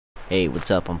Hey,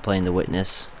 what's up? I'm playing The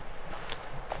Witness.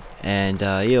 And,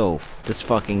 yo, this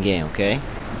fucking game, okay?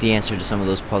 The answer to some of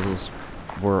those puzzles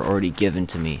were already given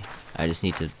to me. I just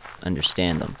need to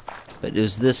understand them. But it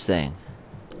was this thing.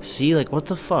 See, like, what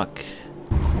the fuck?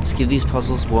 Let's give these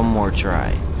puzzles one more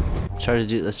try.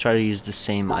 Let's try to use the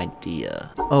same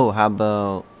idea. Oh, how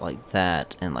about like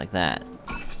that and like that?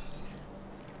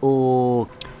 Oh,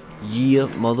 yeah,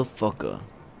 motherfucker.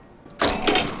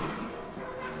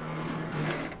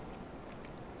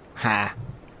 Ha.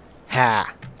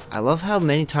 Ha. I love how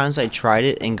many times I tried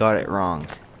it and got it wrong.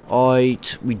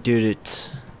 Alright, we did it.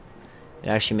 It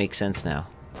actually makes sense now.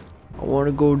 I want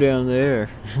to go down there.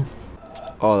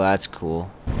 Oh, that's cool.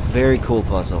 Very cool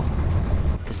puzzle.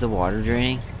 Is the water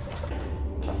draining?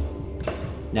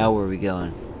 Now where are we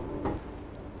going?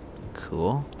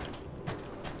 Cool.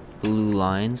 Blue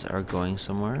lines are going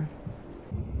somewhere.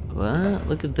 What?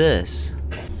 Look at this.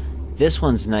 This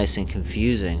one's nice and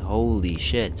confusing. Holy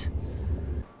shit.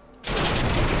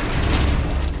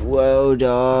 Whoa,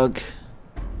 dog.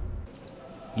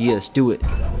 Yes, do it.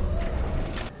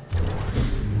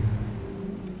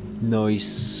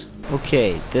 Nice.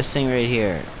 Okay, this thing right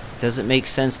here. Does it make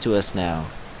sense to us now?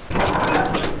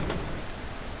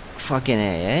 Fucking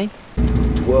A, eh?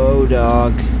 Whoa,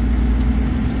 dog.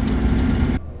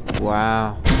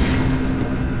 Wow.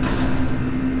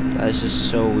 That is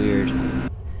just so weird.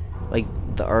 Like,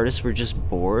 the artists were just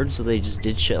bored, so they just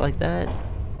did shit like that?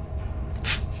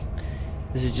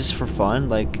 This is just for fun?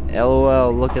 Like,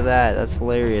 LOL, look at that. That's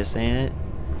hilarious, ain't it?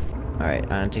 Alright, I'm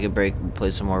gonna take a break and play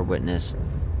some more Witness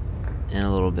in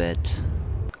a little bit.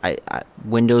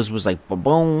 Windows was like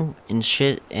boom and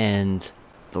shit, and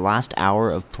the last hour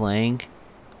of playing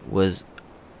was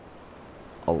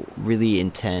a really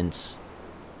intense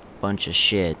bunch of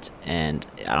shit, and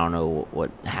I don't know what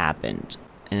happened.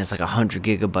 And it's like 100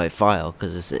 gigabyte file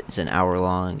because it's an hour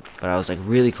long. But I was like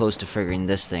really close to figuring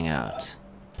this thing out.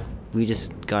 We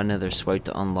just got another swipe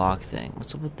to unlock thing.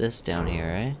 What's up with this down here,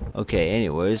 eh? Okay,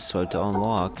 anyways, swipe to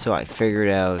unlock. So I figured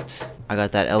out, I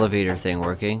got that elevator thing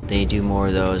working. Then you do more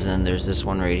of those, and then there's this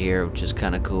one right here, which is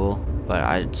kind of cool. But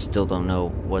I still don't know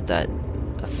what that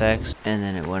affects. And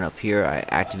then it went up here, I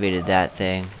activated that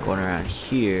thing. Going around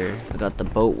here, I got the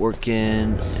boat working,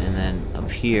 and then up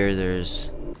here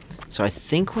there's... So I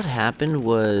think what happened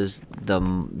was the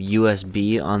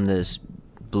USB on this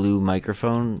blue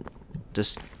microphone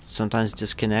just sometimes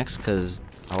disconnects, because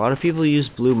a lot of people use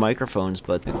blue microphones,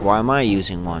 but like, why am I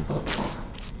using one?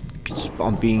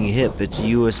 I'm being hip. It's a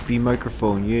USB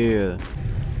microphone, yeah.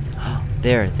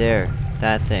 There,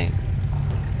 that thing.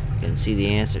 I can see the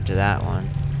answer to that one.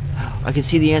 I can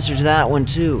see the answer to that one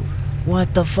too.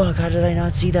 What the fuck? How did I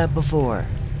not see that before?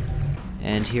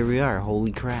 And here we are.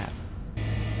 Holy crap.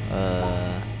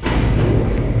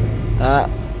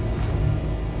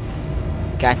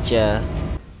 Gotcha.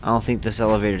 I don't think this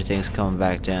elevator thing's coming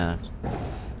back down.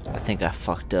 I think I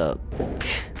fucked up.